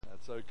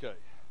That's okay.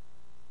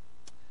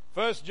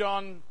 1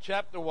 John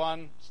chapter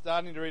 1,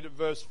 starting to read at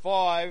verse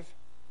 5,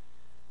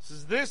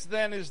 says, "This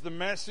then is the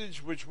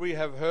message which we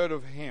have heard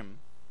of him,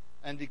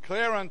 and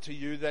declare unto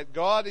you that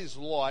God is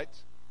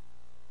light,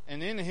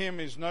 and in him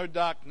is no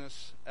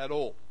darkness at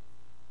all.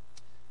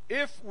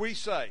 If we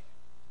say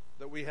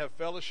that we have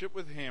fellowship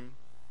with him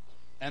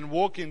and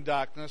walk in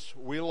darkness,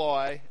 we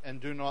lie and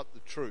do not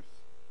the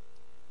truth.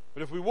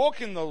 But if we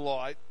walk in the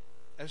light,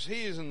 as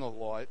he is in the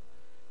light,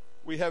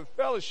 we have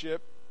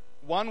fellowship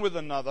one with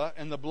another,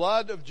 and the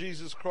blood of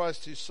Jesus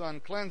Christ his Son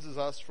cleanses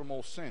us from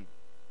all sin.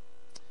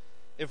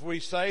 If we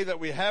say that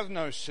we have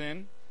no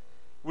sin,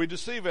 we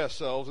deceive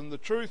ourselves, and the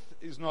truth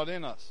is not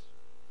in us.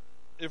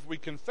 If we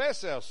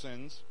confess our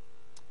sins,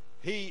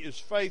 he is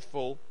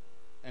faithful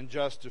and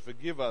just to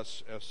forgive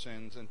us our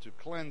sins and to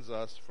cleanse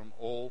us from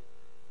all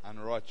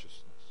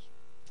unrighteousness."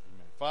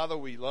 Amen. Father,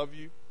 we love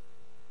you.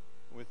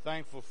 We're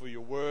thankful for your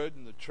word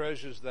and the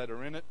treasures that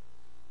are in it.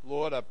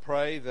 Lord, I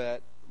pray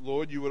that,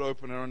 Lord, you would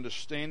open our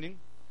understanding.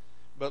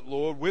 But,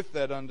 Lord, with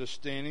that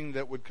understanding,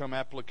 that would come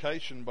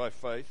application by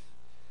faith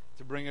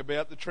to bring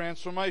about the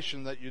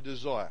transformation that you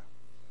desire.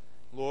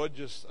 Lord,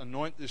 just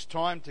anoint this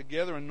time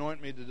together.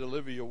 Anoint me to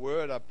deliver your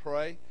word, I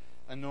pray.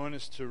 Anoint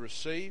us to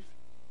receive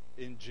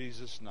in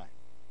Jesus' name.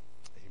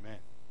 Amen.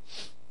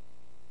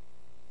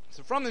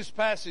 So from this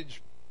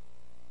passage,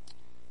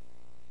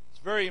 it's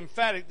very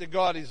emphatic that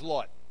God is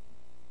light.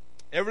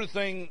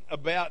 Everything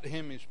about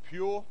him is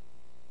pure.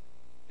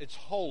 It's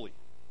holy.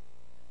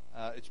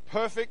 It's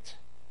perfect.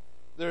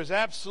 There is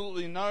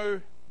absolutely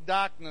no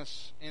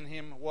darkness in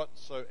him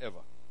whatsoever.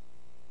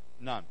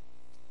 None.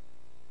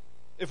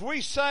 If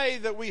we say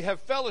that we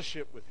have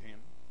fellowship with him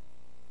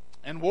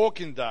and walk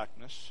in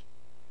darkness,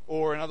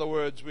 or in other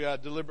words, we are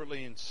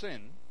deliberately in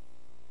sin,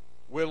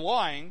 we're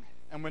lying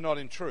and we're not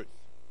in truth.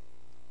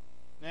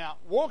 Now,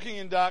 walking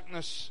in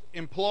darkness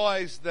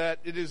implies that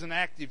it is an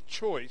active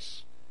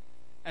choice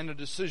and a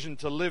decision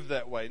to live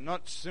that way,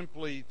 not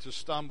simply to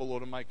stumble or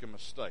to make a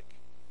mistake.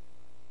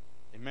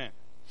 Amen.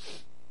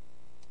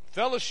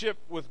 Fellowship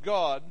with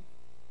God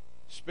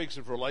speaks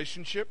of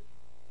relationship,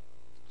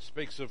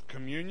 speaks of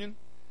communion,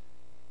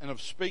 and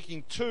of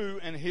speaking to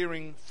and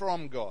hearing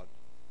from God.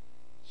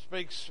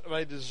 Speaks of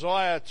a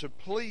desire to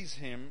please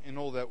him in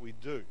all that we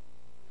do.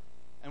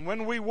 And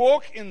when we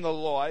walk in the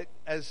light,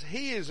 as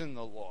he is in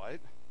the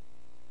light,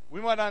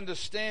 we might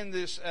understand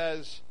this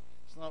as,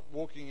 it's not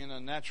walking in a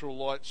natural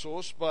light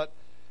source, but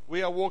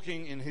we are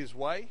walking in his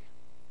way.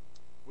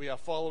 We are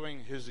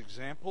following his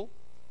example.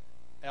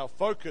 Our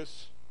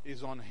focus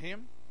is on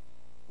him,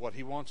 what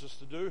he wants us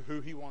to do,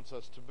 who he wants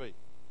us to be.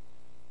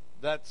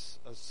 That's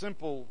a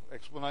simple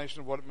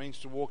explanation of what it means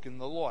to walk in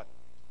the light.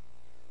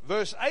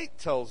 Verse 8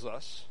 tells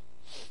us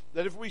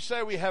that if we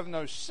say we have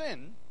no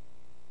sin,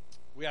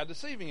 we are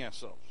deceiving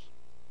ourselves.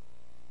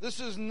 This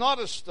is not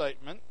a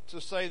statement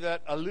to say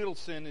that a little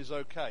sin is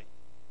okay.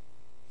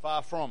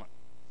 Far from it.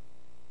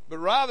 But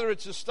rather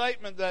it's a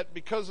statement that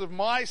because of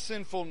my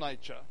sinful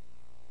nature,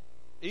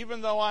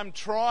 even though I'm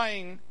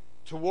trying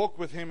to walk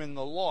with him in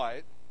the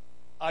light,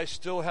 I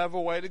still have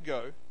a way to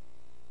go.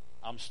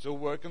 I'm still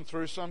working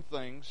through some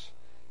things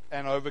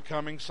and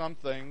overcoming some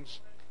things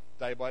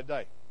day by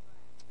day.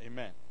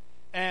 Amen.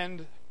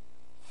 And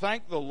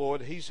thank the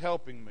Lord, he's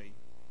helping me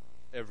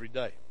every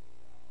day.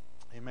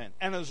 Amen.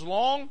 And as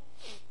long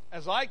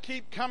as I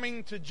keep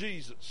coming to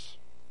Jesus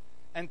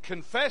and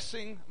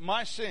confessing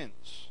my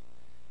sins,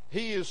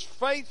 he is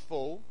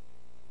faithful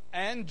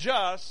and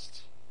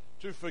just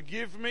to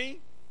forgive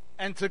me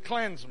and to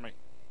cleanse me.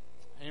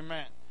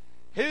 Amen.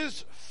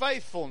 His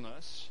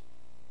faithfulness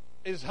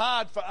is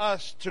hard for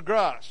us to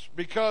grasp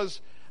because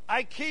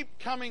I keep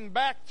coming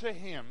back to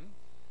him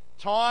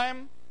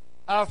time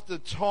after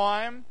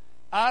time,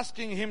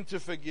 asking him to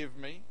forgive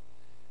me,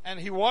 and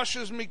he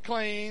washes me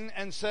clean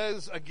and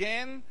says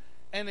again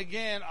and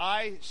again,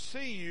 I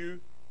see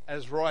you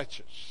as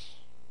righteous.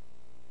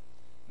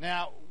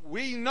 Now,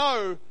 we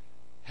know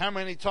how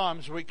many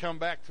times we come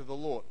back to the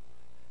Lord.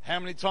 How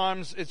many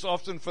times it's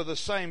often for the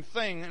same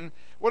thing. And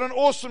what an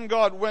awesome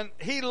God, when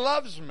he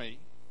loves me,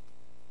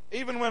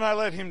 even when I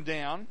let him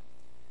down,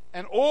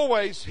 and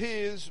always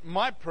hears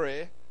my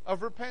prayer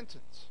of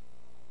repentance.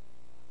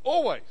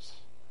 Always.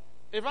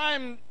 If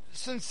I'm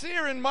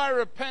sincere in my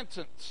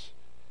repentance,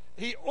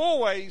 he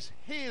always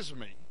hears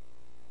me.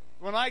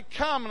 When I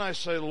come and I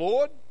say,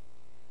 Lord,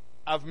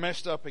 I've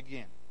messed up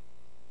again.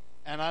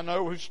 And I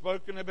know we've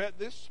spoken about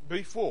this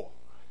before.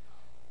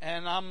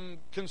 And I'm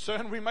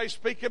concerned we may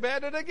speak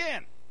about it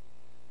again.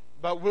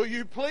 But will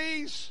you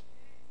please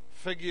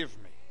forgive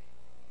me?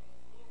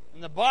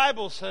 And the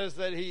Bible says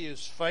that he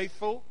is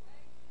faithful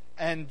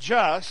and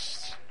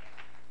just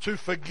to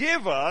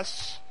forgive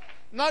us,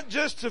 not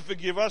just to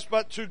forgive us,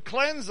 but to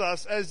cleanse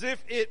us as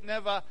if it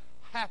never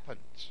happened.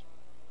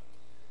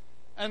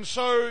 And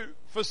so,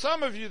 for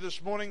some of you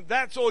this morning,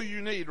 that's all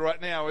you need right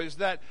now, is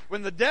that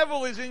when the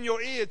devil is in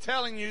your ear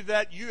telling you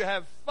that you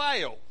have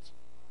failed,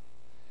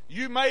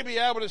 you may be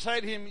able to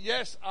say to him,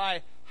 yes,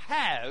 I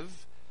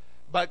have,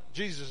 but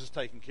Jesus has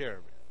taken care of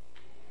it.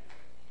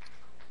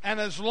 And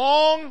as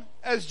long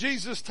as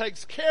Jesus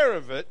takes care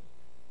of it,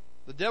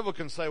 the devil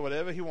can say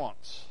whatever he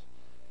wants.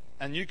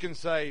 And you can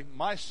say,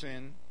 my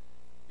sin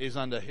is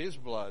under his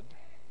blood,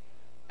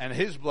 and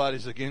his blood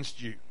is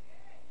against you.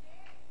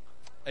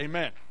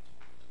 Amen.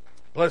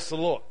 Bless the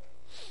Lord.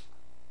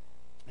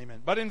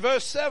 Amen. But in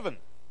verse 7,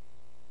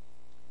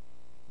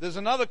 there's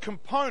another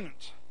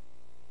component.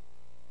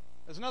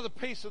 There's another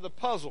piece of the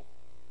puzzle.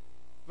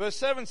 Verse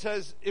 7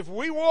 says, if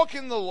we walk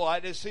in the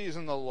light as he is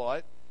in the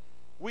light,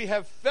 we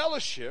have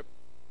fellowship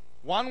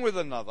one with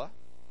another,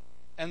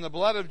 and the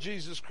blood of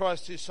Jesus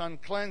Christ his Son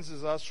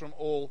cleanses us from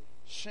all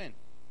sin.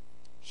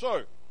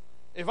 So,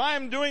 if I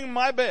am doing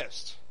my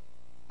best,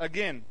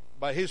 again,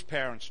 by his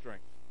power and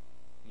strength,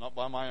 not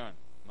by my own,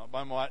 not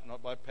by might,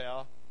 not by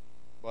power,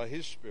 by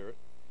his Spirit,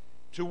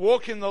 to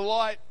walk in the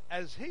light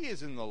as he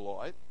is in the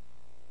light,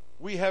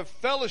 we have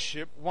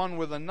fellowship one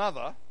with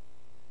another,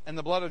 and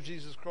the blood of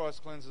Jesus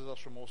Christ cleanses us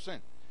from all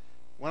sin.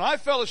 When I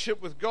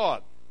fellowship with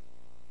God,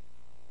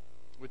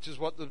 which is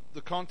what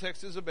the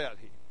context is about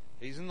here,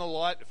 he's in the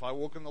light, if I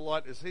walk in the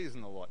light as he is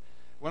in the light.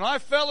 When I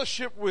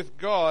fellowship with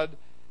God,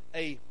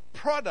 a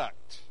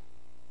product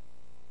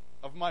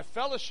of my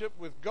fellowship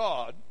with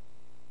God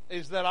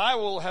is that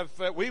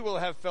we will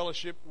have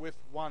fellowship with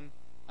one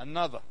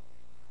another.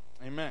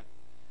 Amen.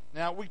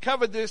 Now, we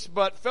covered this,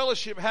 but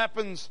fellowship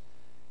happens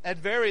at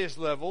various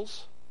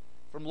levels,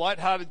 from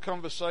light-hearted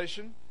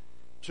conversation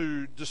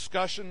to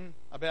discussion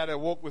about our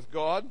walk with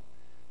God,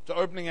 to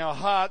opening our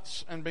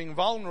hearts and being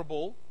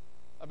vulnerable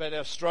about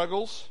our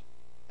struggles,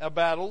 our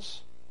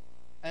battles,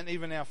 and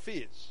even our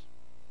fears.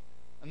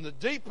 And the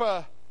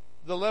deeper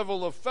the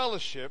level of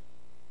fellowship,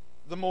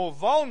 the more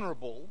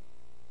vulnerable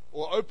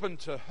or open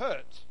to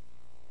hurt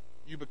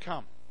you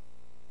become.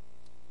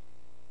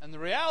 And the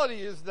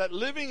reality is that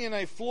living in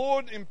a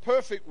flawed,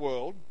 imperfect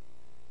world,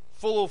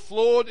 full of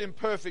flawed,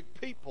 imperfect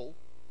people,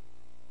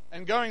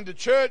 and going to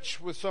church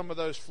with some of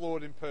those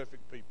flawed,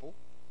 imperfect people,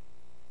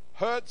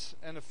 hurts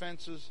and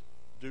offenses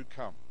do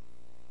come.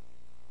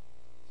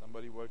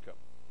 Somebody woke up.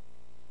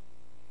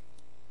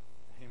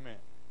 Amen.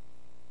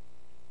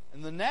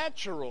 And the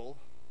natural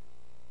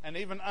and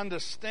even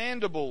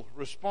understandable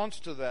response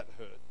to that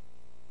hurt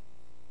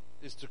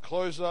is to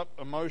close up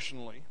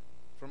emotionally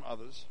from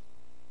others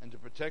and to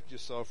protect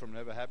yourself from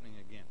never happening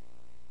again.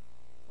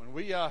 When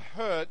we are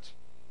hurt,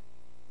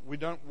 we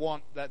don't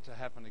want that to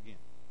happen again.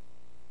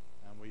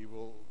 And we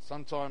will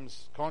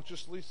sometimes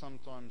consciously,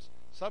 sometimes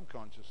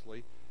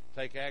subconsciously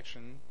take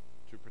action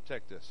to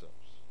protect ourselves.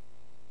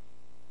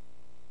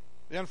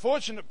 The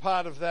unfortunate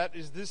part of that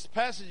is this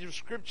passage of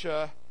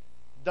Scripture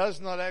does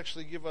not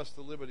actually give us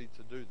the liberty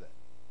to do that.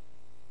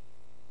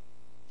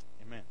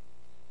 Amen.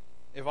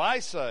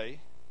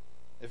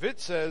 If it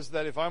says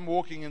that if I'm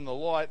walking in the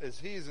light as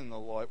he is in the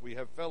light, we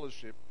have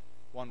fellowship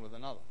one with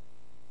another.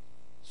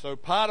 So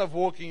part of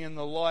walking in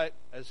the light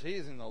as he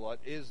is in the light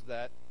is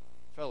that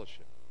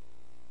fellowship.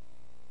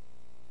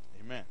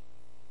 Amen.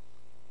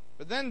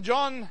 But then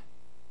John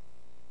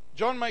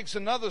makes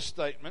another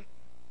statement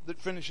that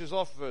finishes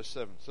off verse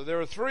 7. So there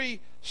are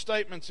three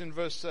statements in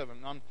verse 7.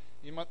 I'm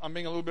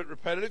being a little bit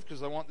repetitive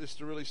because I want this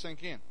to really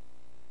sink in.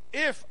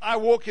 If I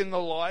walk in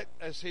the light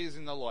as he is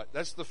in the light.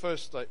 That's the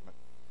first statement.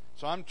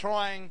 So I'm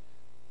trying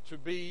to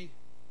be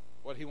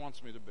what he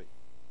wants me to be.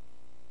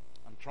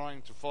 I'm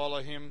trying to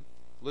follow him,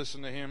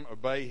 listen to him,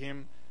 obey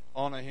him,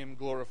 honor him,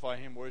 glorify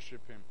him,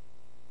 worship him.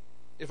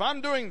 If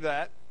I'm doing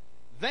that,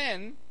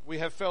 then we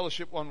have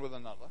fellowship one with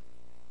another.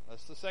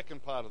 That's the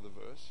second part of the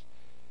verse.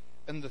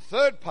 And the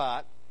third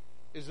part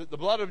is that the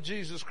blood of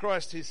Jesus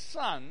Christ, his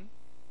Son,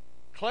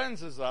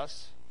 cleanses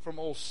us from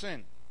all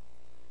sin.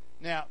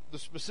 Now, the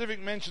specific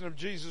mention of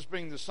Jesus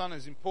being the Son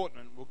is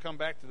important, and we'll come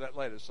back to that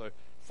later. So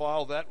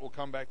file that, we'll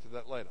come back to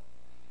that later.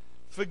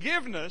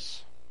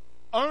 Forgiveness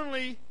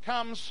only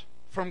comes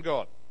from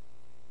God.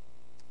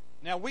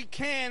 Now, we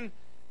can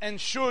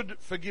and should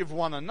forgive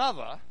one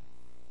another,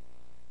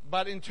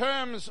 but in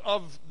terms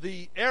of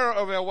the error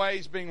of our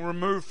ways being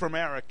removed from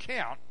our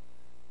account,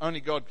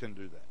 only God can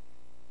do that.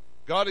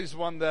 God is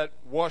one that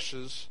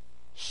washes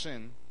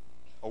sin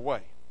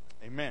away.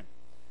 Amen.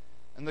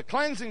 And the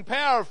cleansing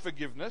power of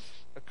forgiveness,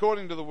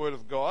 according to the Word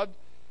of God,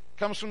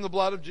 comes from the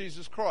blood of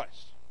Jesus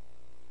Christ.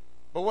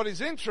 But what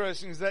is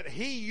interesting is that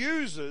he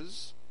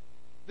uses,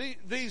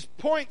 these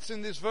points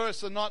in this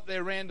verse are not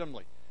there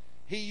randomly.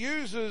 He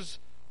uses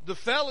the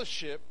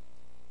fellowship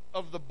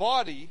of the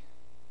body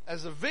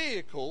as a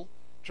vehicle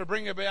to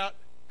bring about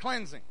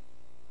cleansing.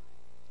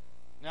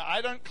 Now,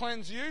 I don't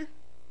cleanse you,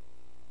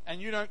 and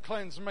you don't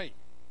cleanse me.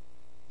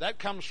 That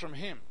comes from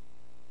him.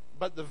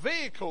 But the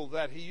vehicle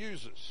that he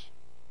uses,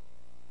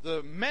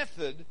 the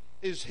method,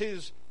 is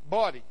his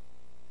body.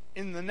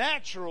 In the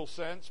natural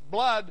sense,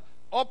 blood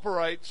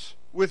operates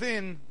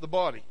within the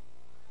body.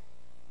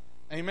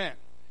 Amen.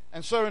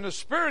 And so in a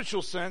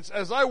spiritual sense,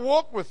 as I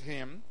walk with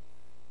him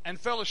and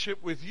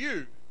fellowship with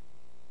you,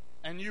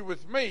 and you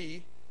with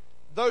me,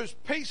 those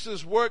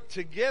pieces work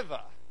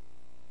together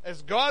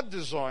as God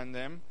designed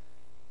them,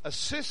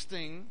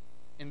 assisting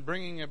in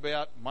bringing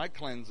about my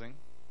cleansing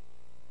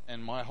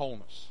and my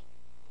wholeness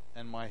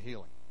and my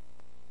healing.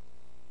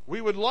 We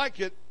would like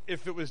it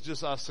if it was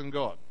just us and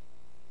God,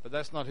 but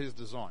that's not his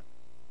design.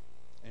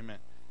 Amen.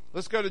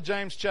 Let's go to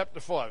James chapter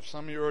 5.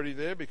 Some of you are already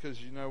there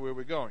because you know where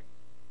we're going.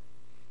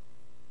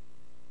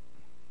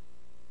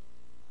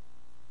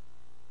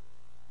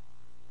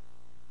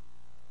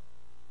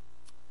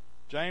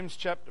 James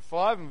chapter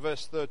 5 and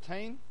verse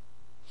 13.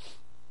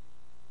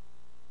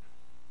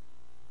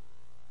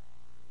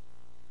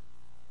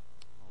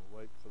 I'll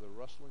wait for the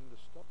rustling to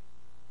stop.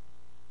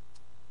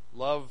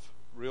 Love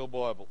real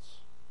Bibles.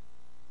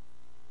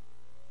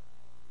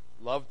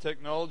 Love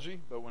technology,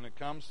 but when it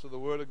comes to the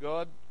Word of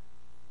God,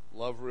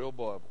 love real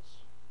Bibles.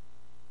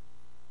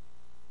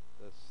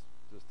 That's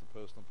just a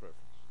personal preference.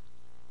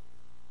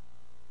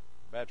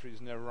 Batteries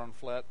never run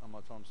flat on my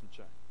Thompson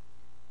chain.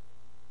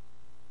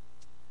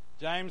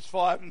 James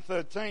 5 and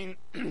 13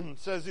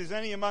 says, Is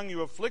any among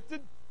you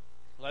afflicted?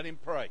 Let him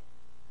pray.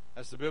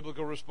 That's the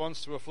biblical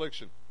response to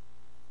affliction.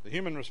 The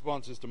human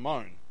response is to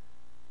moan,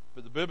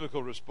 but the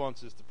biblical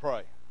response is to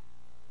pray.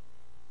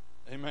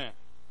 Amen.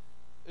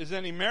 Is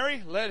any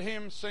merry? Let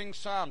him sing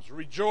psalms.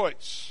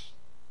 Rejoice.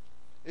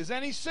 Is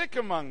any sick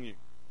among you?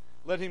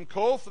 Let him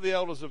call for the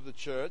elders of the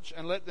church,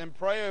 and let them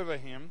pray over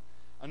him,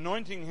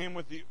 anointing him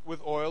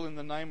with oil in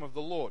the name of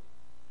the Lord.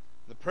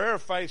 The prayer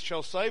of faith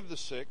shall save the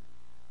sick.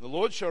 The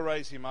Lord shall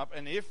raise him up,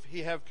 and if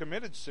he have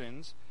committed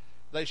sins,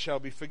 they shall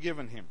be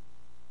forgiven him.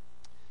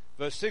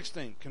 Verse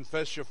 16,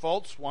 confess your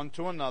faults one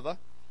to another,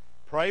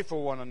 pray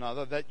for one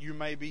another, that you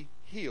may be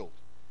healed.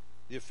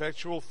 The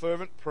effectual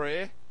fervent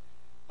prayer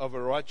of a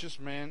righteous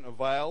man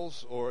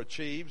avails or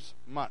achieves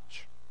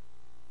much.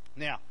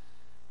 Now,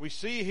 we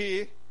see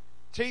here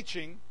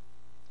teaching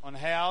on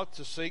how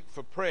to seek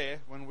for prayer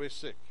when we're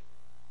sick.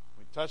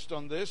 We touched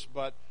on this,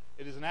 but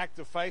it is an act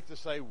of faith to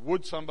say,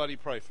 would somebody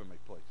pray for me,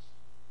 please?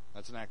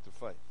 That's an act of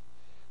faith.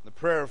 The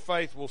prayer of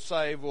faith will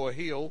save or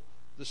heal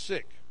the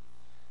sick.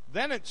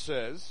 Then it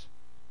says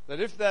that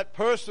if that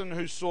person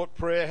who sought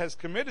prayer has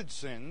committed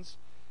sins,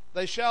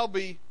 they shall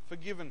be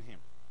forgiven him.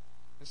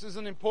 This is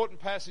an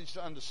important passage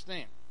to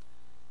understand,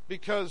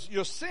 because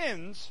your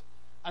sins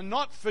are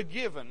not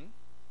forgiven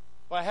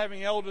by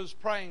having elders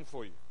praying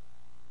for you.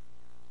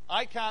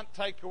 I can't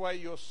take away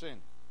your sin.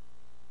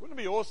 Wouldn't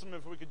it be awesome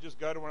if we could just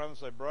go to one another and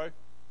say, bro,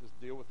 just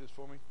deal with this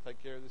for me,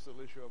 take care of this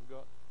little issue I've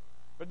got?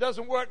 But it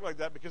doesn't work like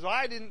that, because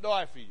I didn't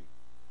die for you.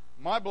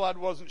 My blood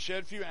wasn't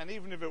shed for you, and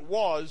even if it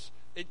was,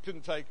 it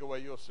couldn't take away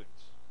your sins.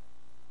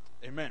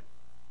 Amen.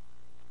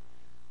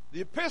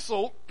 The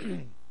epistle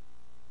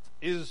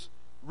is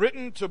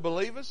written to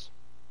believers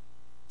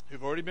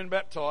who've already been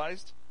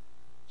baptized.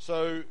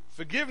 So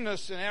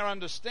forgiveness in our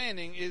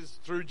understanding is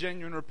through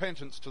genuine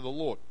repentance to the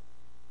Lord.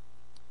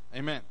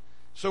 Amen.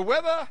 So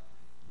whether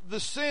the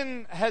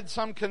sin had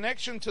some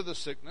connection to the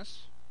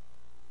sickness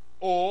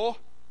or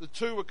the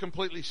two were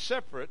completely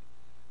separate,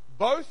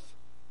 both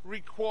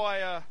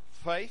require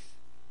faith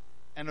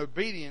and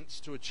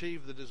obedience to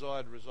achieve the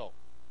desired result.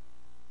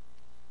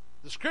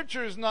 The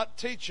scripture is not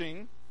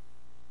teaching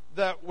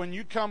that when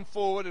you come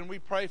forward and we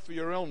pray for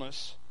your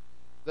illness,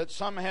 that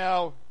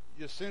somehow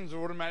your sins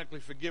are automatically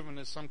forgiven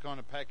as some kind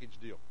of package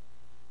deal.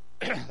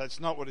 That's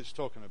not what it's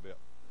talking about.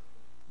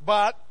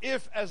 But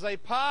if, as a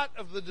part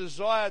of the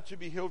desire to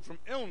be healed from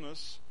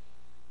illness,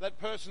 that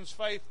person's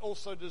faith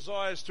also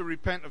desires to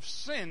repent of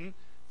sin,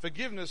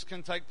 forgiveness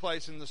can take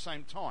place in the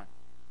same time.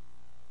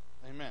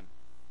 Amen.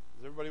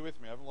 Is everybody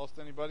with me? I haven't lost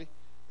anybody.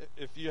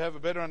 If you have a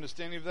better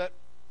understanding of that,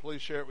 please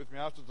share it with me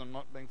afterwards. I'm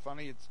not being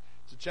funny.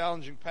 It's a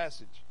challenging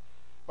passage.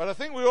 But I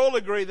think we all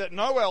agree that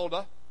no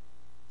elder,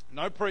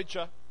 no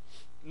preacher,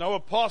 no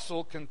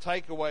apostle can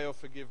take away or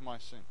forgive my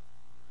sin.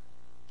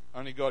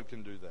 Only God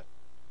can do that.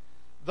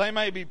 They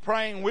may be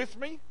praying with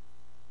me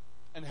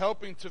and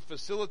helping to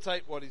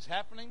facilitate what is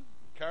happening,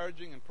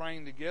 encouraging and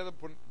praying together,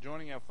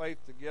 joining our faith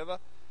together.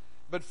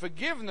 But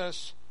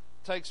forgiveness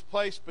takes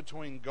place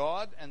between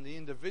God and the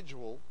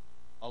individual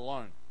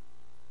alone.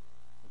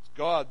 It's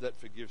God that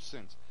forgives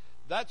sins.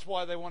 That's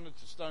why they wanted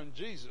to stone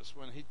Jesus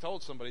when he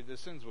told somebody their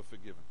sins were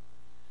forgiven.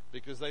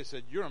 Because they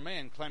said, you're a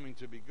man claiming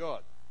to be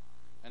God.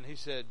 And he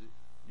said,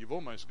 you've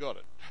almost got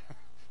it.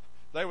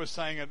 They were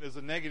saying it as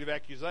a negative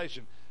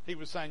accusation. He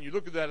was saying, you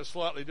look at that a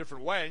slightly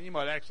different way and you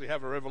might actually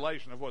have a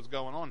revelation of what's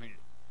going on here.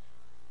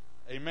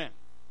 Amen.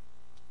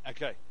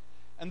 Okay.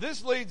 And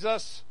this leads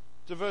us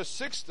to verse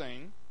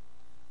 16,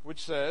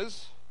 which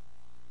says,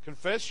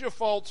 confess your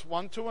faults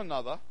one to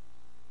another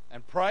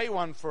and pray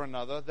one for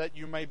another that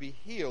you may be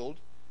healed.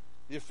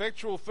 The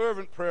effectual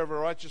fervent prayer of a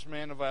righteous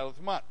man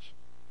availeth much.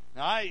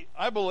 Now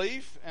I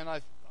believe, and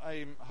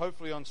I'm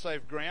hopefully on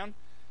safe ground,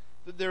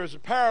 that there is a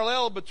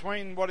parallel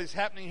between what is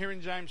happening here in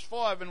James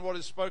 5 and what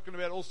is spoken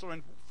about also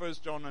in 1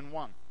 John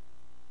 1.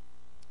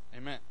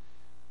 Amen.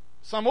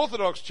 Some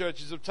Orthodox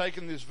churches have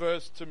taken this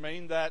verse to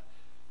mean that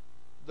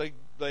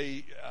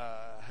they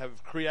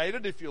have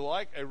created, if you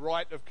like, a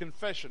rite of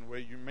confession where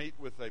you meet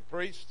with a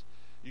priest,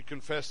 you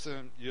confess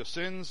your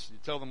sins, you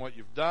tell them what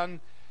you've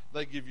done,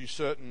 they give you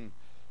certain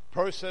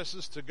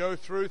processes to go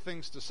through,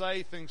 things to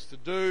say, things to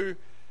do,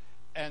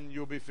 and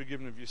you'll be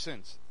forgiven of your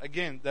sins.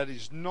 Again, that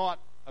is not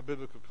a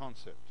biblical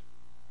concept.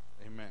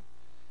 Amen.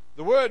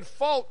 The word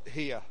fault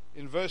here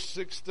in verse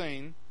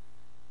 16,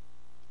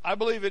 I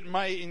believe it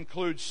may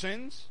include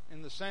sins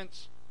in the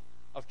sense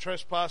of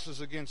trespasses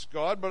against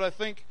God, but I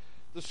think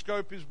the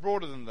scope is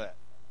broader than that.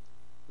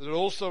 That it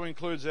also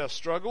includes our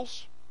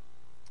struggles,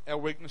 our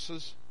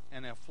weaknesses,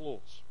 and our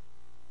flaws.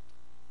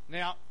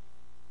 Now,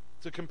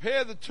 to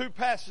compare the two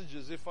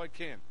passages, if I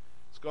can,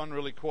 it's gone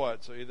really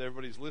quiet, so either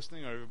everybody's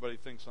listening or everybody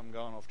thinks I'm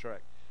going off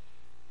track.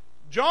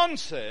 John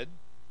said,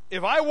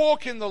 if I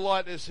walk in the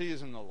light as he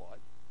is in the light,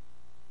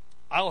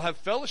 I'll have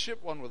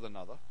fellowship one with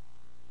another,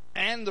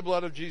 and the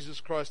blood of Jesus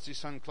Christ, his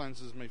Son,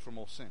 cleanses me from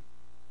all sin.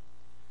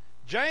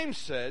 James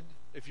said,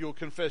 if you'll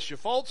confess your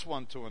faults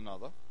one to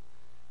another,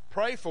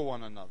 pray for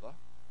one another,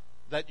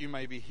 that you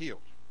may be healed.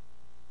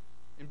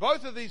 In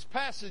both of these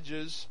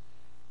passages,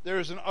 there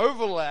is an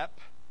overlap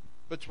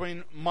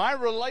between my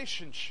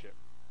relationship,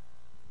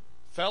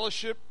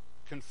 fellowship,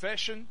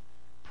 confession,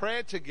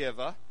 prayer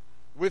together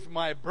with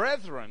my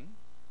brethren,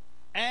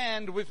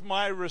 and with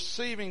my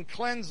receiving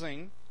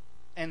cleansing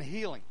and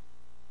healing.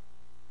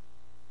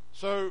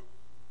 So,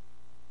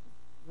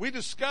 we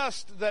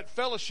discussed that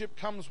fellowship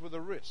comes with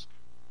a risk.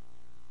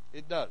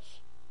 It does.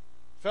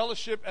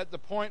 Fellowship at the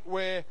point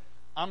where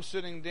I'm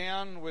sitting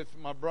down with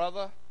my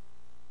brother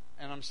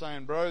and I'm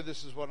saying, bro,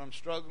 this is what I'm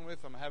struggling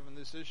with. I'm having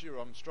this issue, or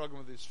I'm struggling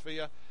with this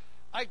fear.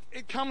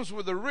 It comes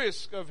with a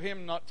risk of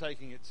him not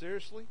taking it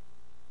seriously.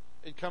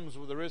 It comes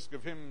with a risk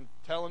of him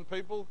telling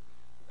people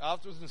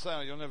afterwards and saying,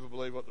 oh, you'll never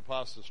believe what the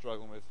pastor's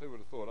struggling with. Who would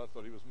have thought? I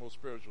thought he was more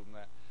spiritual than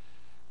that.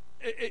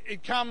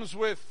 It comes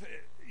with,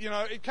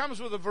 it comes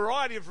with a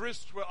variety of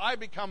risks where I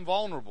become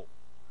vulnerable.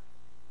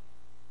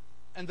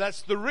 And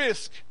that's the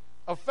risk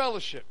of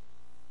fellowship.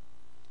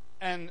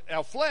 And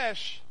our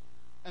flesh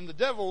and the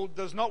devil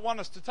does not want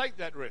us to take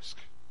that risk.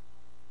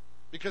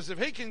 Because if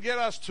he can get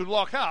us to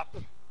lock up,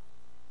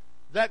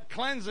 that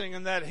cleansing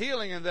and that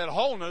healing and that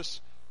wholeness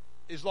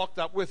is locked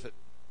up with it.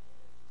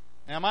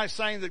 Now, am I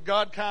saying that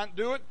God can't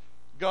do it?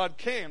 God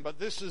can, but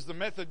this is the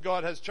method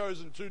God has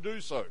chosen to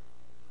do so.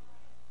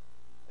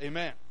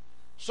 Amen.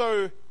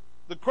 So,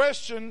 the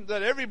question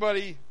that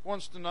everybody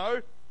wants to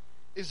know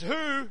is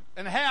who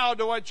and how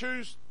do I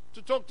choose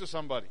to talk to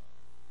somebody?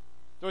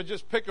 Do I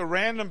just pick a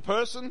random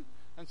person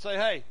and say,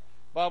 hey,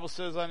 Bible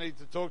says I need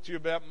to talk to you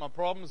about my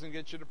problems and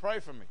get you to pray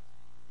for me?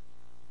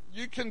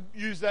 You can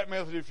use that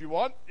method if you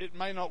want. It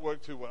may not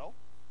work too well.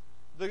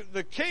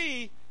 The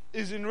key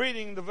is in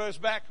reading the verse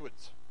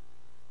backwards.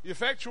 The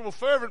effectual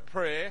fervent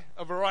prayer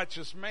of a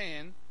righteous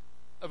man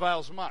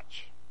avails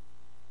much.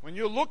 When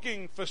you're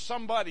looking for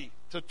somebody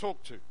to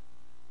talk to,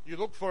 you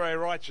look for a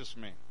righteous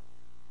man.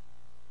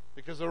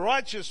 Because a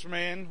righteous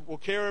man will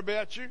care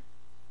about you.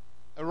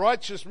 A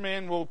righteous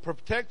man will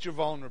protect your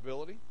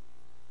vulnerability.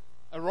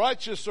 A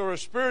righteous or a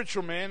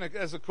spiritual man,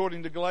 as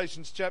according to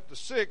Galatians chapter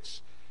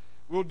 6,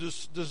 will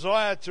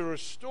desire to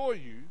restore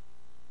you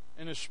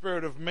in a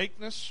spirit of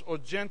meekness or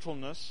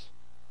gentleness,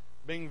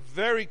 being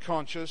very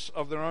conscious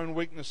of their own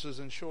weaknesses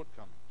and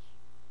shortcomings.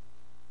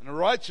 And a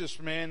righteous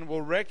man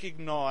will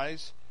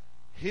recognize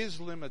his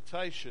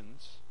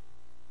limitations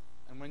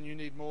and when you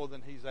need more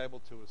than he's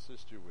able to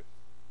assist you with.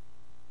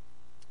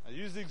 I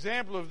used the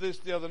example of this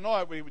the other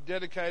night. We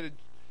dedicated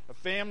a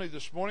family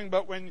this morning,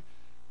 but when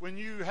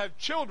you have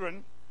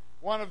children,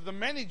 one of the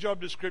many job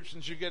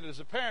descriptions you get as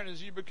a parent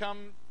is you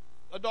become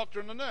a doctor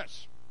and a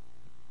nurse.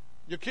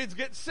 Your kids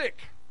get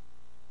sick.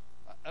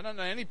 I don't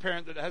know any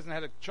parent that hasn't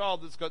had a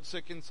child that's got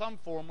sick in some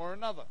form or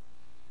another.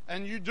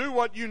 And you do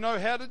what you know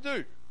how to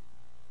do.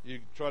 You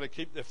try to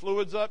keep their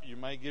fluids up. You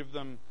may give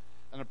them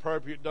an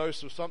appropriate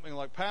dose of something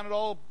like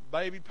Panadol,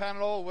 baby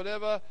Panadol,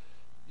 whatever.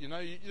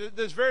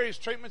 There's various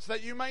treatments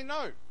that you may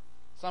know.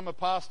 Some are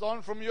passed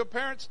on from your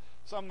parents.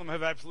 Some of them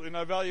have absolutely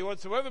no value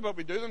whatsoever, but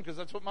we do them because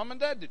that's what mum and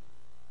dad did.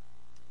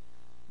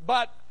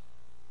 But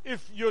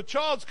if your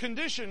child's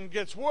condition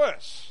gets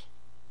worse,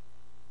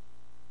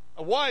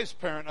 a wise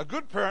parent, a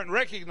good parent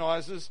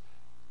recognizes,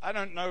 I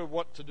don't know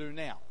what to do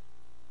now.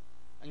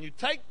 And you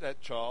take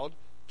that child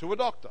to a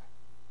doctor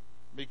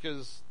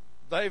because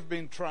they've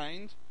been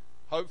trained,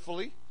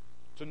 hopefully,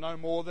 to know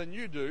more than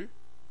you do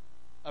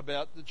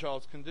about the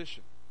child's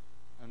condition.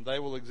 And they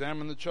will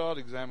examine the child,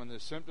 examine their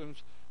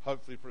symptoms,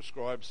 hopefully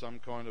prescribe some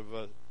kind of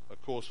a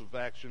course of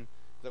action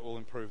that will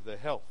improve their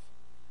health.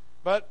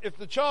 But if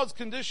the child's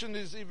condition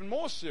is even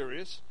more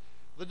serious,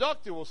 the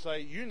doctor will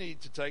say, you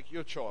need to take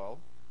your child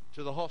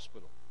to the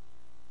hospital,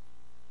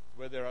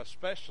 where there are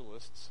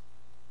specialists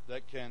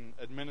that can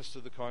administer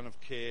the kind of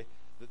care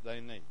that they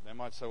need. They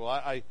might say, well,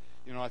 I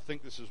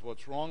think this is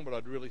what's wrong, but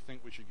I'd really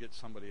think we should get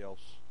somebody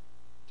else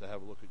to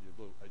have a look at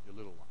your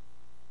little one.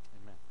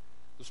 Amen.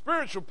 The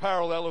spiritual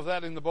parallel of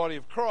that in the body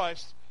of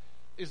Christ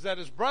is that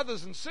as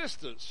brothers and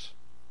sisters,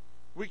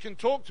 we can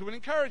talk to and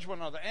encourage one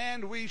another,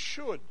 and we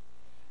should.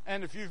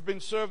 And if you've been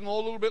serving the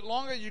Lord a little bit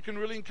longer, you can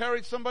really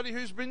encourage somebody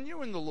who's been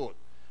new in the Lord.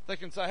 They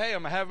can say, hey,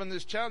 I'm having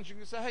this challenge. You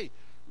can say, hey,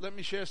 let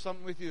me share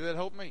something with you that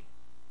helped me.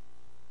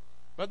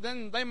 But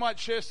then they might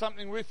share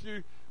something with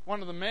you.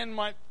 One of the men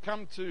might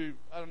come to,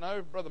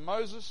 Brother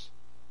Moses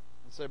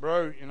and say,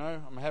 bro,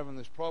 I'm having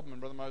this problem.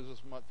 And Brother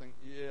Moses might think,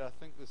 yeah, I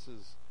think this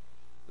is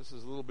this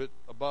is a little bit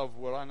above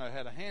what I know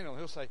how to handle.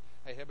 He'll say,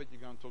 hey, how about you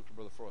go and talk to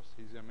Brother Frost?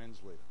 He's our men's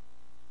leader.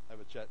 Have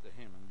a chat to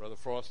him. And Brother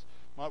Frost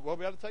might well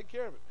be able to take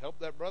care of it. Help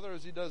that brother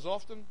as he does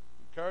often.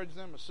 Encourage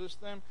them,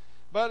 assist them.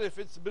 But if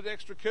it's a bit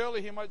extra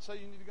curly, he might say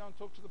you need to go and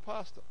talk to the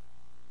pastor.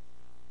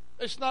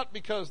 It's not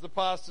because the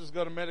pastor's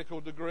got a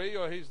medical degree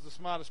or he's the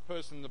smartest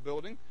person in the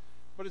building,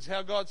 but it's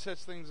how God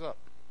sets things up.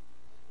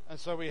 And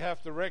so we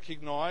have to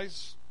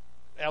recognize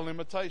our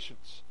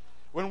limitations.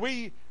 When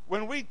we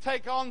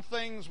take on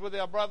things with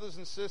our brothers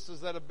and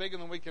sisters that are bigger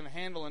than we can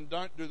handle and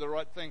don't do the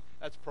right thing,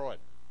 that's pride.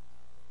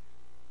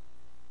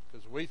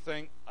 Because we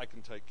think, I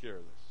can take care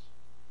of this.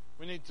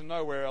 We need to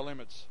know where our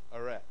limits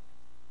are at.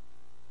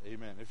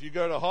 Amen. If you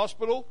go to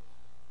hospital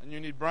and you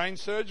need brain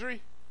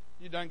surgery,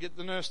 you don't get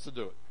the nurse to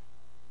do it.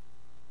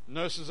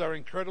 Nurses are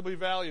incredibly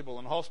valuable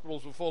and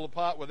hospitals will fall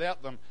apart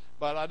without them,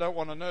 but I don't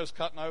want a nurse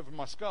cutting over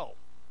my skull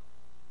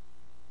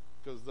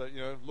because they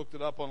looked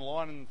it up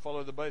online and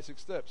followed the basic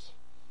steps.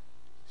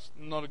 It's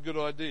not a good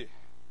idea.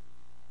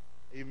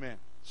 Amen.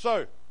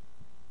 So,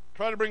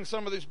 try to bring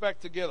some of this back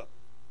together.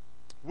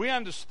 We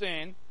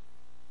understand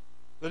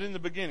that in the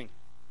beginning,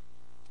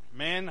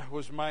 man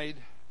was made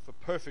for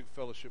perfect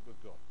fellowship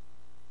with God.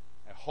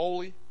 A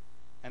holy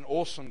and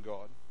awesome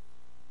God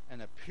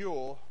and a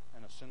pure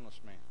and a sinless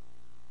man.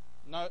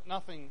 No,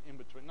 nothing in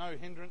between. No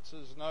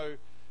hindrances, no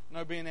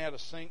being out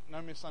of sync,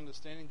 no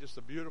misunderstanding, just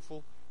a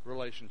beautiful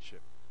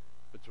relationship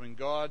between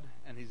God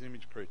and his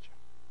image creature.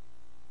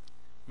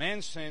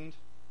 Man sinned,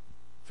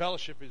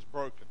 fellowship is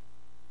broken.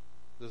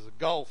 There's a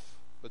gulf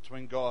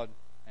between God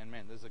and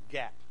man. There's a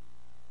gap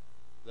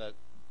that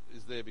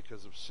is there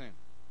because of sin.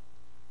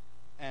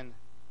 And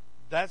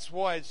that's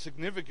why it's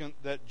significant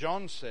that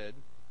John said,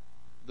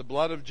 the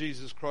blood of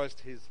Jesus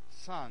Christ, his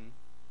Son,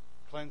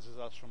 cleanses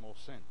us from all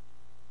sin.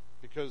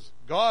 Because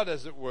God,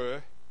 as it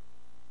were,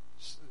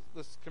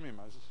 let's come here,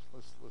 Moses.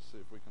 Let's see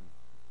if we can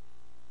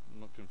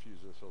not confuse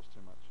ourselves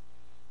too much.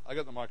 I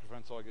got the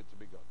microphone, so I get to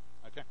be God.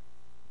 Okay?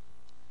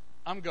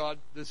 I'm God.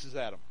 This is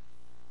Adam.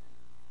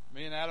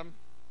 Me and Adam,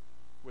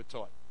 we're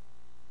tight.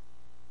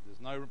 There's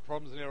no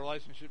problems in our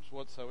relationships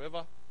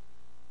whatsoever.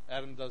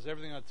 Adam does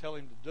everything I tell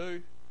him to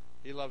do.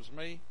 He loves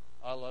me.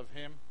 I love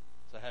him.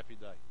 It's a happy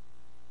day.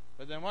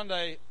 But then one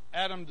day,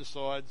 Adam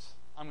decides,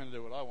 I'm going to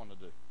do what I want to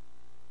do.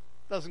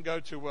 Doesn't go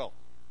too well.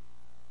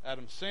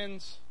 Adam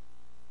sins,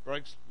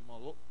 breaks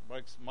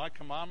my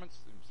commandments.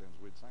 It sounds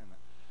weird saying that.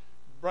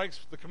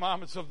 Breaks the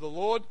commandments of the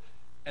Lord,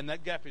 and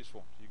that gap is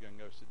formed. You can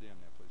go sit down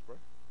now, please, bro.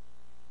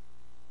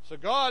 So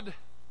God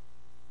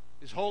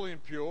is holy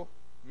and pure.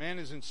 Man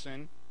is in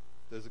sin.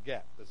 There's a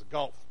gap. There's a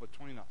gulf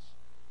between us.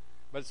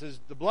 But it says,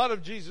 the blood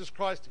of Jesus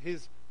Christ,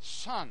 his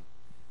Son,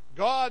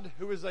 God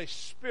who is a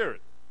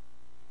spirit,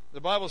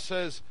 the Bible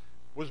says,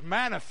 was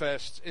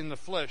manifest in the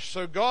flesh.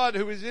 So God,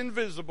 who is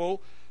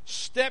invisible,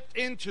 stepped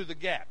into the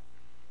gap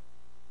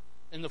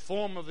in the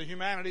form of the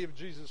humanity of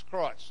Jesus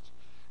Christ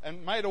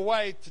and made a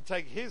way to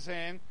take his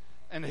hand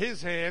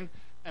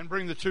and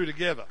bring the two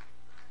together.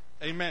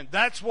 Amen.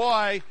 That's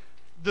why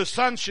the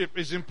sonship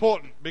is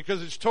important,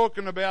 because it's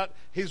talking about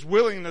his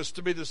willingness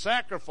to be the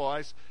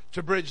sacrifice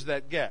to bridge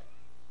that gap.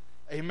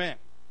 Amen.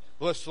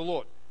 Bless the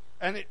Lord.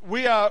 And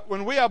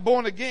when we are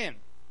born again,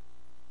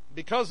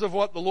 because of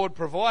what the Lord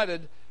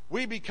provided,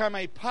 we become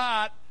a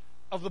part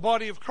of the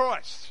body of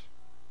Christ.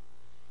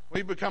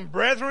 We become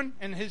brethren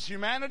in his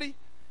humanity.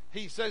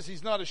 He says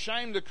he's not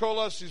ashamed to call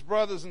us his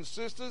brothers and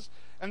sisters,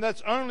 and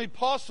that's only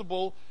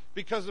possible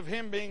because of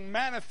him being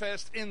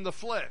manifest in the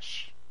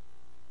flesh.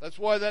 That's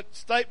why that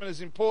statement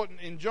is important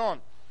in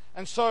John.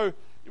 And so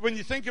when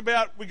you think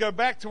about, we go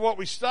back to what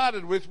we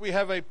started with, we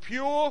have a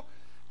pure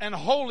and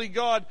holy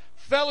God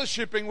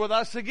fellowshipping with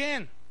us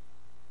again.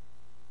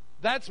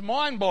 That's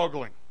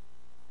mind-boggling.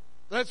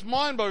 That's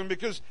mind-boggling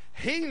because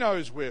he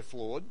knows we're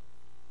flawed.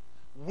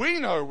 We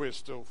know we're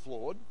still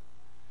flawed.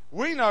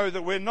 We know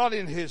that we're not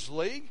in his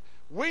league.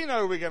 We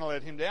know we're going to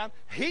let him down.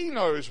 He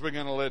knows we're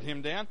going to let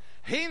him down.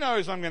 He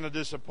knows I'm going to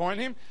disappoint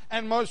him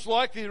and most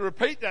likely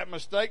repeat that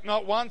mistake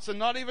not once and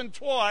not even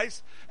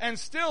twice. And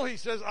still he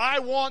says, I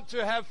want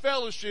to have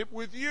fellowship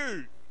with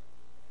you.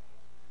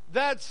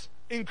 That's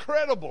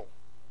incredible.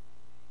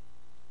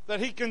 That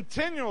he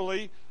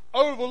continually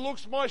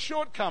overlooks my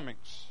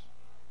shortcomings.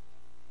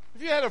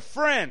 If you had a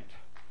friend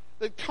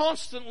that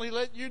constantly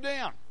let you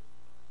down,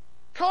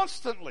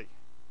 constantly,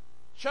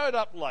 showed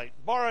up late,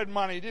 borrowed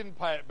money, didn't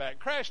pay it back,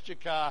 crashed your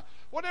car,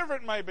 whatever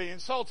it may be,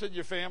 insulted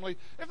your family,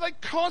 if they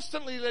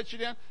constantly let you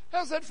down,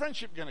 how's that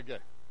friendship going to go?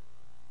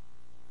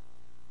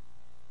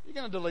 You're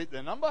going to delete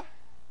their number.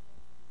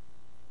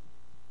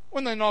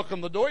 When they knock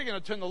on the door, you're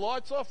going to turn the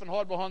lights off and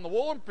hide behind the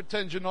wall and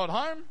pretend you're not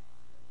home.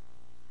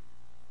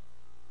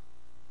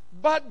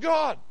 But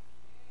God,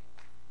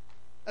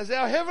 as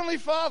our Heavenly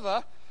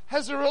Father,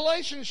 has a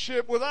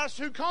relationship with us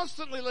who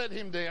constantly let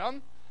him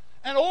down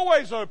and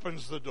always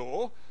opens the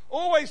door,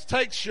 always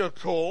takes your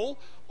call,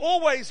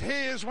 always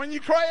hears when you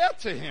cry out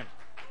to him.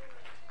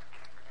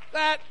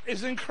 That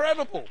is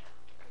incredible.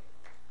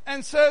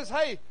 And says,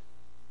 hey,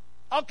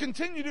 I'll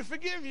continue to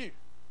forgive you.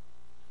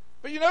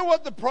 But you know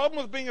what the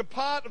problem with being a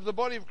part of the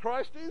body of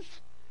Christ is?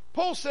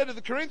 Paul said to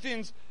the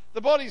Corinthians,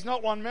 the body's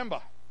not one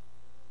member.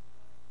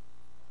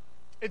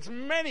 It's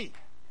many.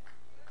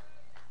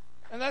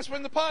 And that's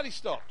when the party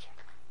stopped.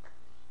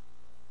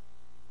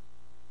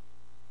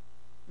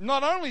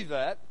 Not only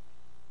that,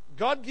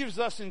 God gives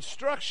us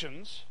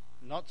instructions,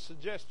 not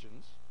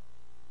suggestions,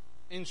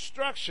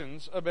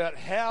 instructions about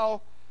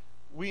how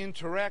we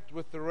interact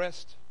with the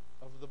rest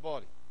of the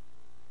body.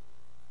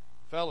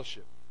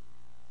 Fellowship,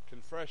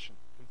 confession,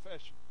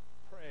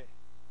 prayer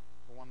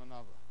for one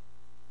another.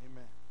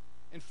 Amen.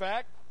 In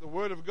fact, the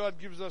Word of God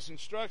gives us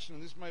instruction,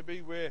 and this may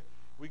be where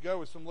we go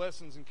with some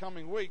lessons in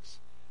coming weeks,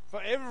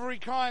 for every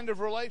kind of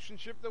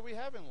relationship that we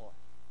have in life.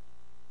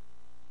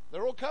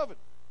 They're all covered.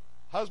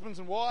 Husbands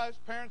and wives,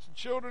 parents and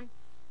children,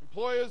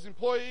 employers,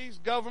 employees,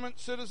 government,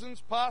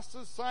 citizens,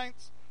 pastors,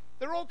 saints,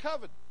 they're all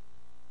covered.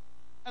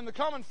 And the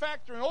common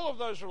factor in all of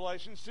those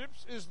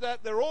relationships is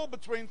that they're all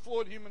between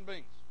flawed human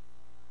beings.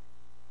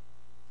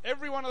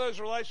 Every one of those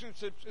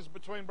relationships is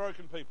between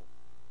broken people.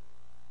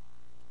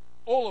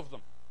 All of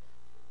them.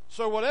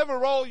 So whatever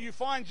role you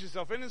find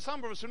yourself in, and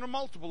some of us are in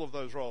multiple of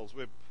those roles.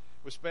 We're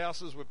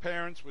spouses, we're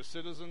parents, we're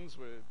citizens,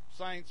 we're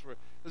saints.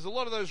 There's a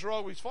lot of those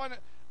roles. We find it.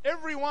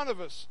 Every one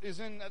of us is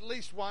in at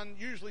least one,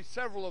 usually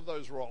several of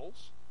those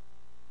roles.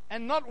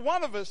 And not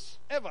one of us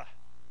ever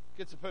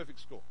gets a perfect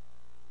score.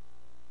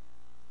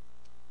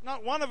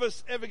 Not one of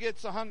us ever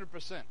gets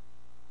 100%.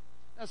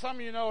 Now, some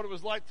of you know what it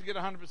was like to get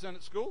 100%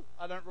 at school.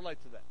 I don't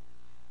relate to that.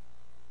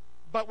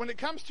 But when it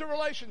comes to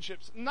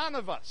relationships, none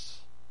of us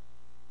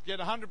get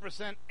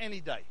 100% any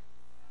day.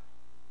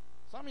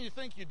 Some of you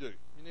think you do.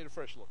 You need a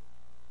fresh look.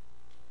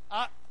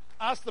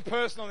 Ask the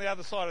person on the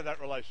other side of that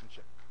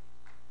relationship.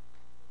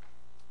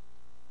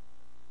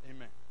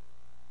 Amen.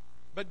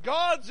 But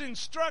God's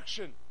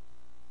instruction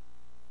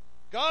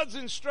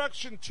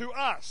to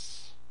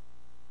us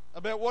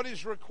about what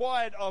is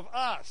required of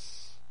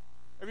us.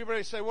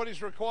 Everybody say, what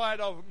is required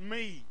of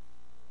me?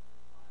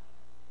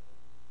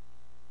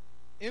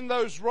 In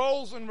those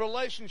roles and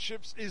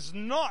relationships is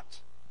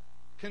not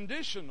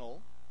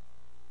conditional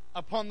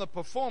upon the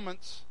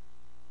performance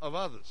of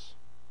others.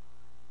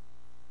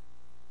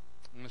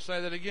 I'm going to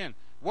say that again.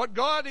 What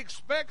God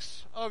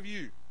expects of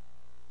you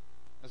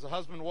as a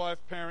husband, wife,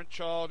 parent,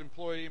 child,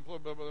 employee, blah,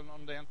 blah, blah,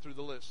 on down through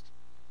the list,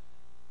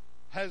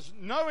 is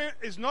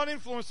not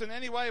influenced in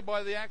any way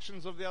by the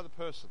actions of the other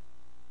person.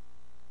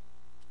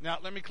 Now,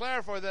 let me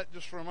clarify that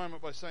just for a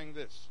moment by saying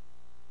this.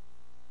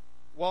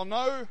 While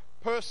no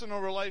personal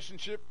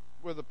relationship,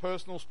 whether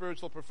personal,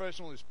 spiritual, or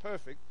professional, is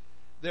perfect,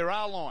 there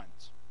are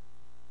lines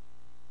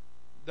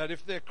that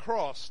if they're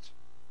crossed,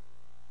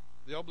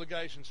 the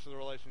obligations for the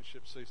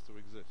relationship cease to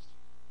exist.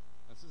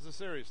 This is a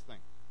serious thing.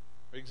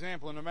 For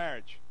example, in a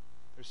marriage,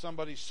 if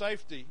somebody's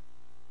safety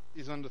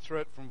is under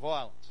threat from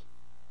violence,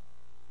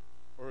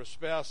 or a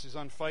spouse is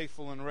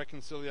unfaithful and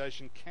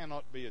reconciliation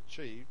cannot be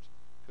achieved,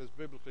 because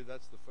biblically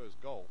that's the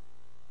first goal,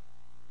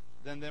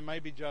 then there may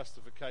be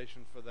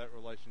justification for that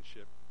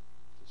relationship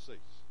to cease.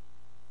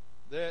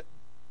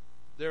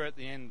 They're at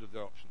the end of the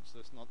options.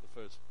 That's not the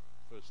first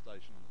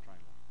station on the train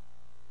line.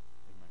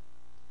 Amen.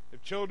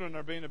 If children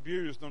are being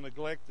abused or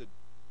neglected,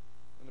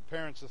 then the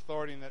parent's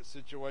authority in that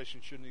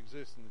situation shouldn't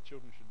exist and the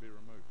children should be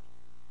removed.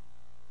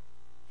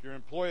 If your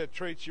employer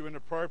treats you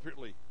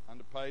inappropriately,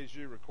 underpays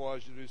you,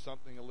 requires you to do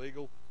something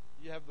illegal,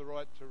 you have the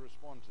right to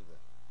respond to that.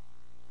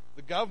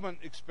 The government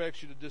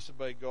expects you to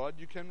disobey God,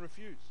 you can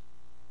refuse.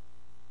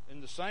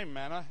 In the same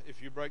manner,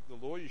 if you break the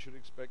law, you should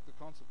expect the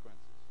consequences.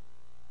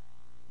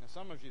 Now,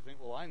 some of you think,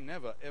 well, I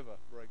never, ever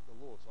break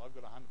the law, so I've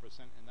got 100%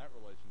 in that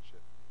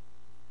relationship.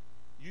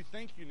 You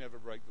think you never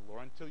break the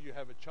law until you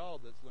have a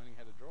child that's learning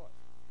how to drive.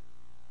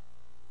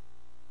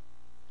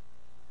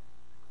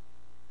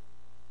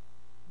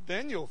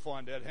 Then you'll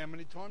find out how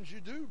many times you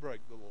do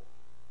break the law.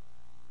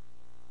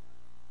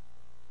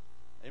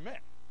 Amen.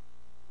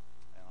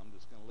 And I'm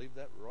just going to leave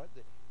that right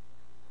there.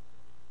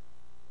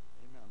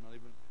 Amen. I'm not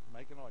even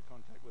making eye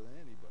contact with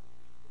anybody.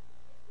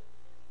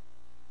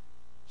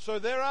 So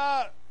there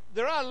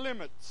are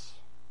limits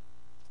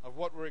of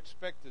what we're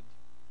expected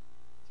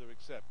to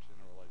accept in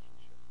a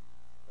relationship.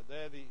 But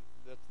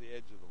that's the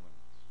edge of the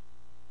limits.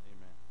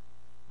 Amen.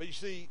 But you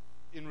see,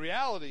 in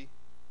reality,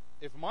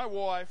 if my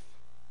wife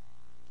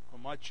or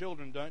my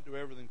children don't do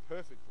everything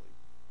perfectly,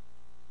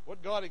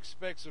 what God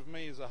expects of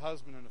me as a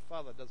husband and a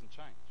father doesn't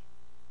change.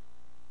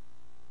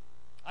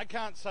 I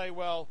can't say,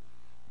 well,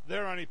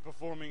 they're only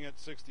performing at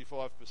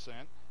 65%,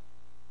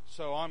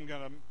 so I'm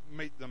going to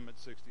meet them at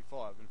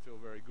 65 and feel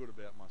very good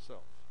about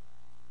myself.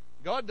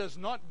 God does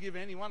not give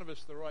any one of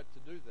us the right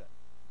to do that.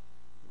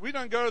 We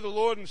don't go to the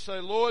Lord and say,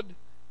 Lord,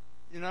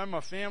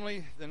 my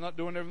family, they're not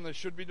doing everything they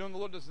should be doing. The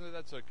Lord doesn't say,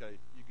 that's okay.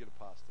 You get a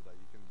pass today.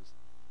 You can just,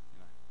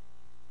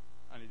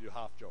 only do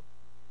half job.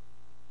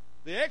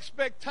 The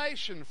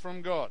expectation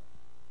from God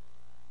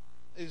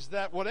is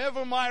that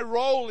whatever my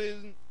role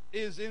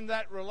is in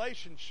that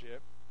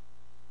relationship,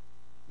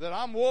 that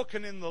I'm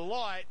walking in the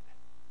light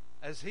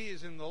as He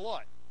is in the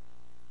light.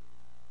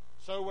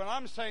 So when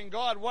I'm saying,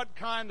 God, what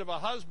kind of a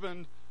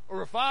husband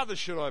or a father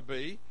should I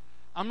be?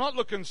 I'm not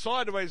looking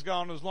sideways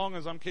going, as long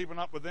as I'm keeping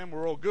up with them,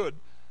 we're all good.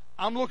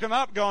 I'm looking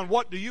up going,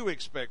 what do you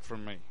expect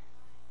from me?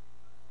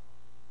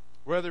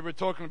 Whether we're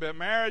talking about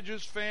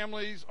marriages,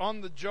 families,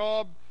 on the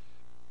job,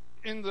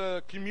 in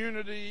the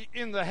community,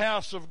 in the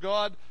house of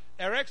God,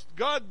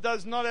 God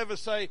does not ever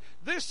say,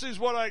 this is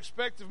what I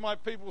expect of my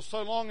people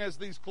so long as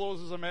these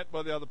clauses are met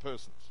by the other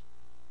persons.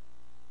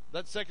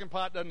 That second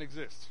part doesn't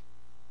exist.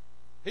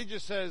 He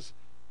just says,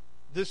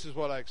 this is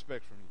what I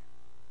expect from you.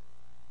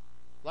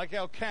 Like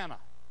Elkanah.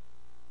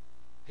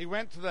 He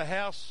went to the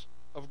house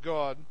of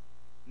God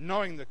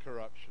knowing the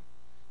corruption.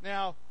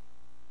 Now,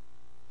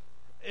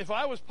 if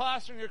I was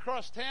pastoring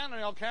across town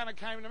and Elkanah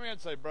came to me,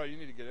 I'd say, bro, you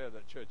need to get out of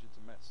that church. It's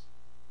a mess.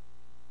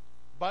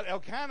 But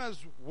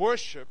Elkanah's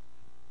worship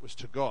was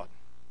to God.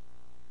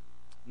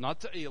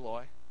 Not to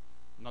Eli,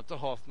 not to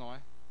Hophni,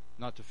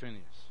 not to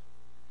Phinehas.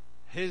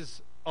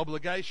 His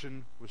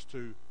obligation was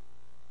to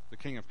the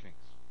King of Kings.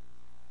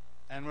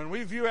 And when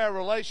we view our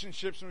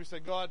relationships and we say,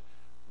 God,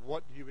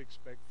 what do you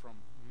expect from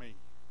me?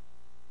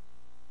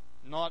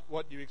 Not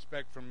what do you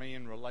expect from me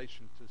in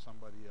relation to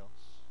somebody else.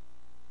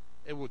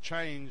 It will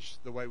change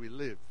the way we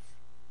live.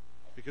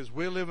 Because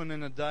we're living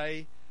in a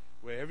day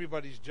where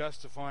everybody's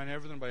justifying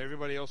everything by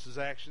everybody else's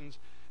actions,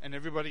 and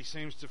everybody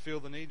seems to feel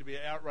the need to be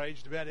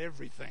outraged about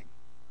everything.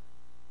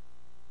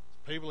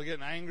 People are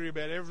getting angry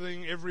about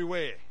everything,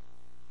 everywhere.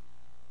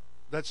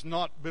 That's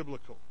not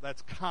biblical.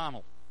 That's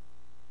carnal.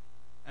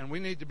 And we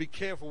need to be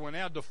careful when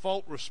our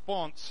default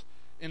response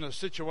in a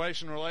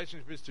situation or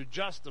relationship is to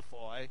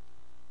justify.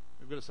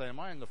 We've got to say, am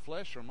I in the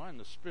flesh or am I in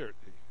the spirit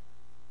here?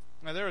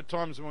 Now, there are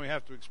times when we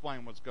have to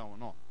explain what's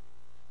going on.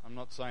 I'm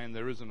not saying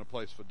there isn't a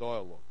place for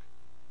dialogue.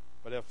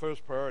 But our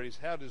first priority is,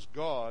 how does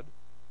God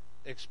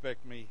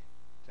expect me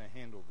to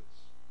handle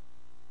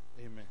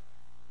this? Amen.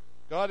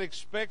 God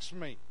expects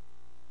me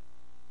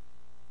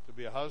to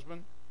be a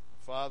husband,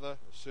 a father,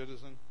 a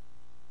citizen,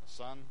 a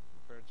son,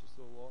 my parents are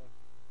still alive,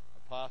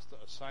 a pastor,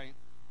 a saint,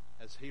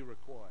 as He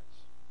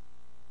requires.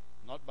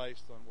 Not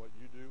based on what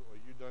you do or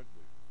you don't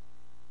do.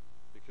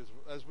 Because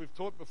as we've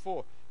taught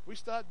before, if we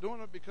start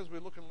doing it because we're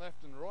looking left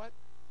and right,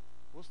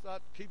 we'll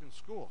start keeping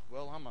score.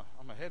 Well,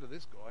 I'm ahead of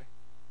this guy,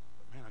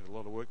 but man, I've got a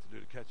lot of work to do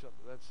to catch up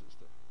to that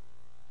sister.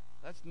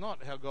 That's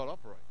not how God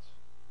operates.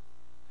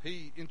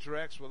 He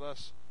interacts with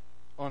us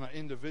on an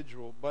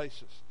individual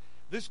basis.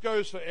 This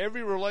goes for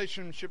every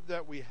relationship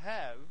that we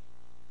have,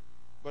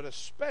 but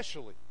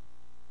especially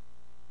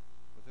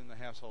within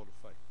the household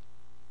of faith.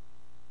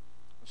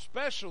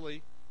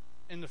 Especially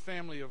in the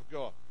family of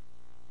God.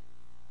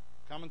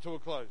 Coming to a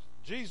close.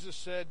 Jesus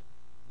said,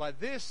 by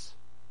this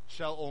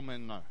shall all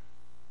men know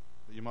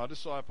that you're my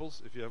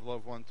disciples if you have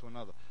love one to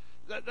another.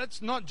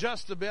 That's not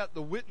just about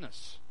the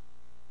witness.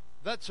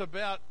 That's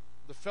about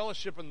the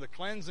fellowship and the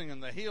cleansing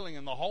and the healing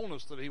and the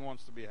wholeness that He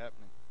wants to be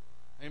happening.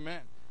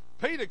 Amen.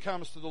 Peter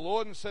comes to the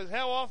Lord and says,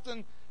 how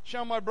often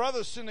shall my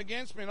brother sin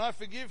against me and I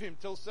forgive him?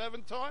 Till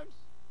 7 times?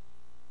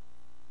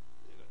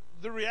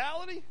 The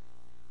reality,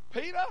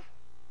 Peter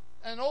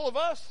and all of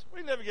us,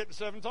 we never get to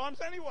 7 times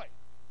anyway.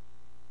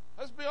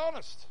 Let's be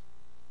honest.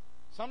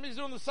 Somebody's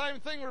doing the same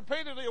thing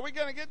repeatedly. Are we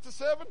going to get to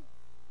 7?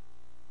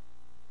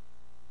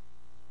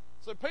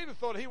 So Peter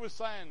thought he was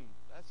saying,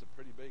 that's a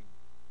pretty big.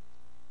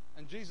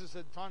 And Jesus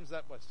said, times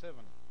that by 7.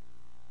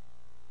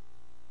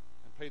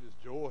 And Peter's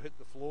jaw hit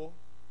the floor.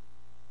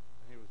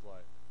 And he was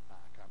like,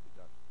 it can't be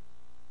done.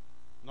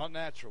 Not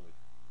naturally.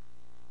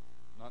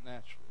 Not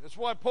naturally. That's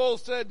why Paul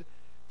said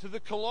to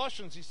the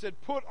Colossians, he said,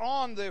 put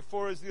on,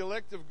 therefore, as the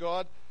elect of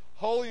God,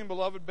 holy and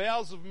beloved,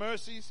 bowels of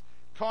mercies,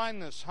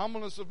 kindness,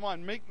 humbleness of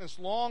mind, meekness,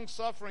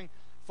 long-suffering,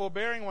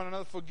 forbearing one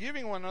another,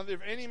 forgiving one another.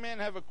 If any man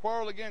have a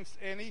quarrel against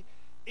any,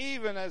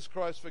 even as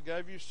Christ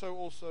forgave you, so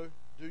also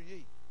do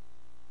ye.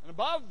 And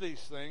above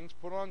these things,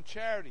 put on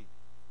charity,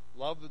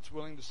 love that's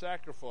willing to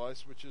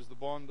sacrifice, which is the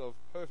bond of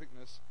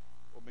perfectness,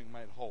 or being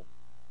made whole.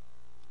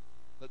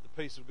 Let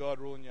the peace of God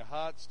rule in your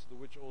hearts, to the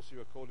which also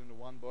you are called into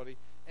one body,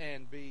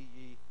 and be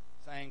ye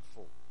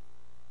thankful.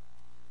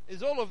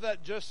 Is all of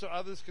that just so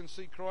others can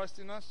see Christ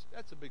in us?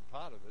 That's a big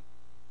part of it.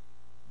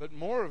 But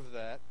more of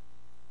that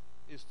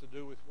is to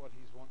do with what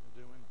He's wanting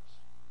to do in us.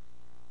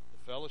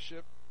 The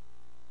fellowship,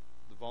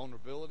 the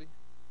vulnerability,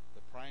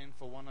 the praying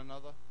for one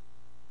another,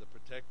 the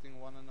protecting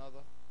one another,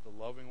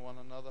 the loving one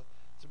another.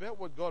 It's about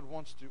what God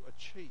wants to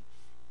achieve.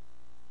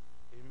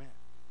 Amen.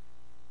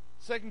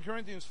 2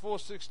 Corinthians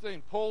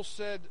 4:16, Paul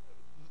said,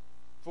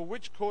 for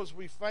which cause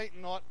we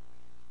faint not,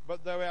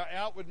 but though our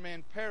outward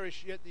man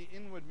perish, yet the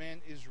inward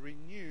man is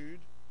renewed,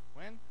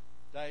 when?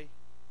 Day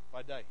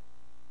by day.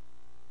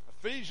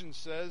 Ephesians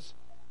says,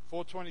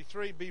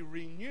 4:23, be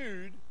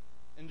renewed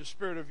in the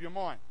spirit of your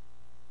mind.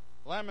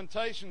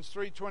 Lamentations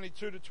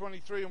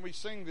 3:22-23, and we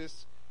sing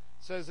this,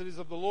 says, it is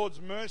of the Lord's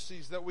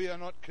mercies that we are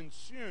not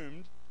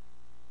consumed,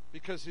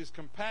 because His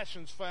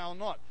compassions fail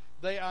not.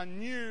 They are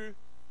new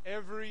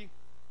every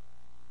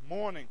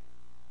morning.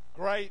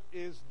 Great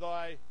is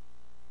thy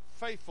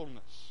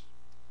faithfulness.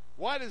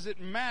 Why does it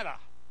matter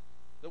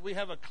that we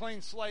have a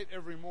clean slate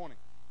every morning?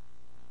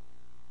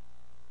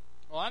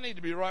 Well, I need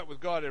to be right with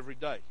God every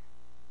day.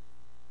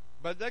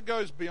 But that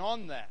goes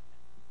beyond that.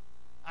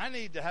 I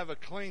need to have a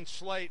clean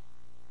slate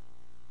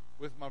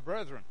with my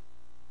brethren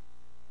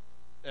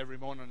every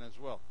morning as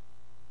well.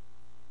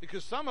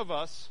 Because some of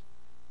us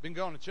have been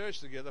going to church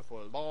together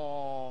for a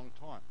long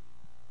time.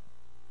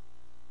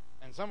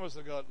 And some of us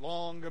have got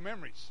longer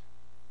memories.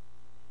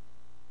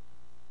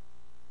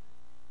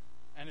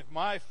 And if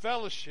my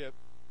fellowship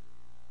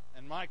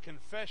and my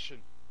confession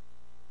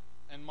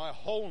and my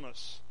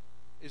wholeness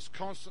is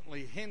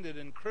constantly hindered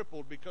and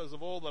crippled because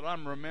of all that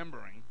I'm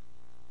remembering,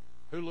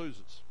 who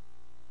loses?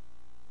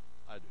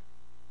 I do.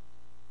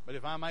 But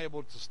if I'm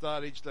able to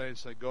start each day and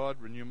say, God,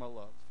 renew my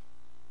love,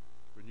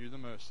 renew the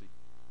mercy.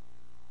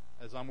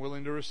 As I'm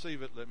willing to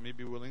receive it, let me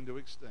be willing to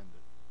extend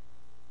it.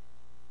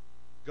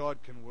 God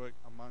can work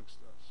amongst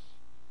us,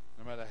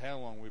 no matter how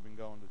long we've been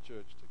going to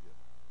church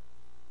together.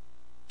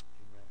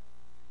 Amen.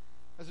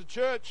 As a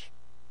church,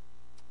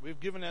 we've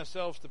given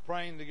ourselves to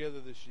praying together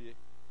this year.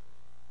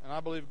 And I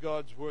believe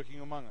God's working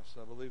among us.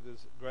 I believe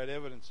there's great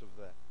evidence of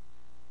that.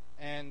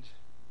 And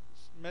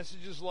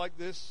messages like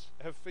this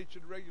have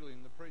featured regularly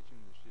in the preaching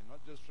this year, not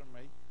just from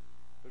me,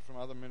 but from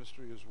other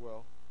ministry as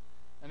well.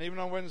 And even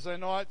on Wednesday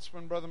nights,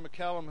 when Brother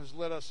McCallum has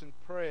led us in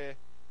prayer,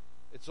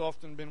 it's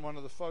often been one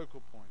of the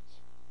focal points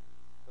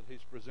that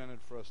he's presented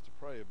for us to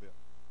pray about.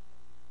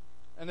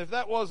 And if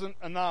that wasn't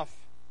enough,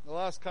 the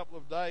last couple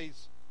of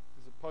days,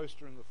 there's a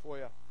poster in the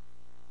foyer,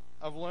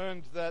 I've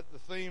learned that the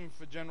theme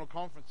for General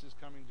Conferences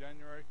coming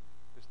January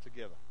is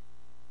together.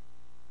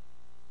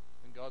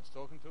 And God's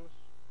talking to us?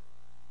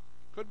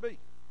 Could be.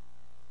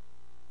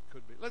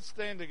 Could be. Let's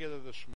stand together this morning.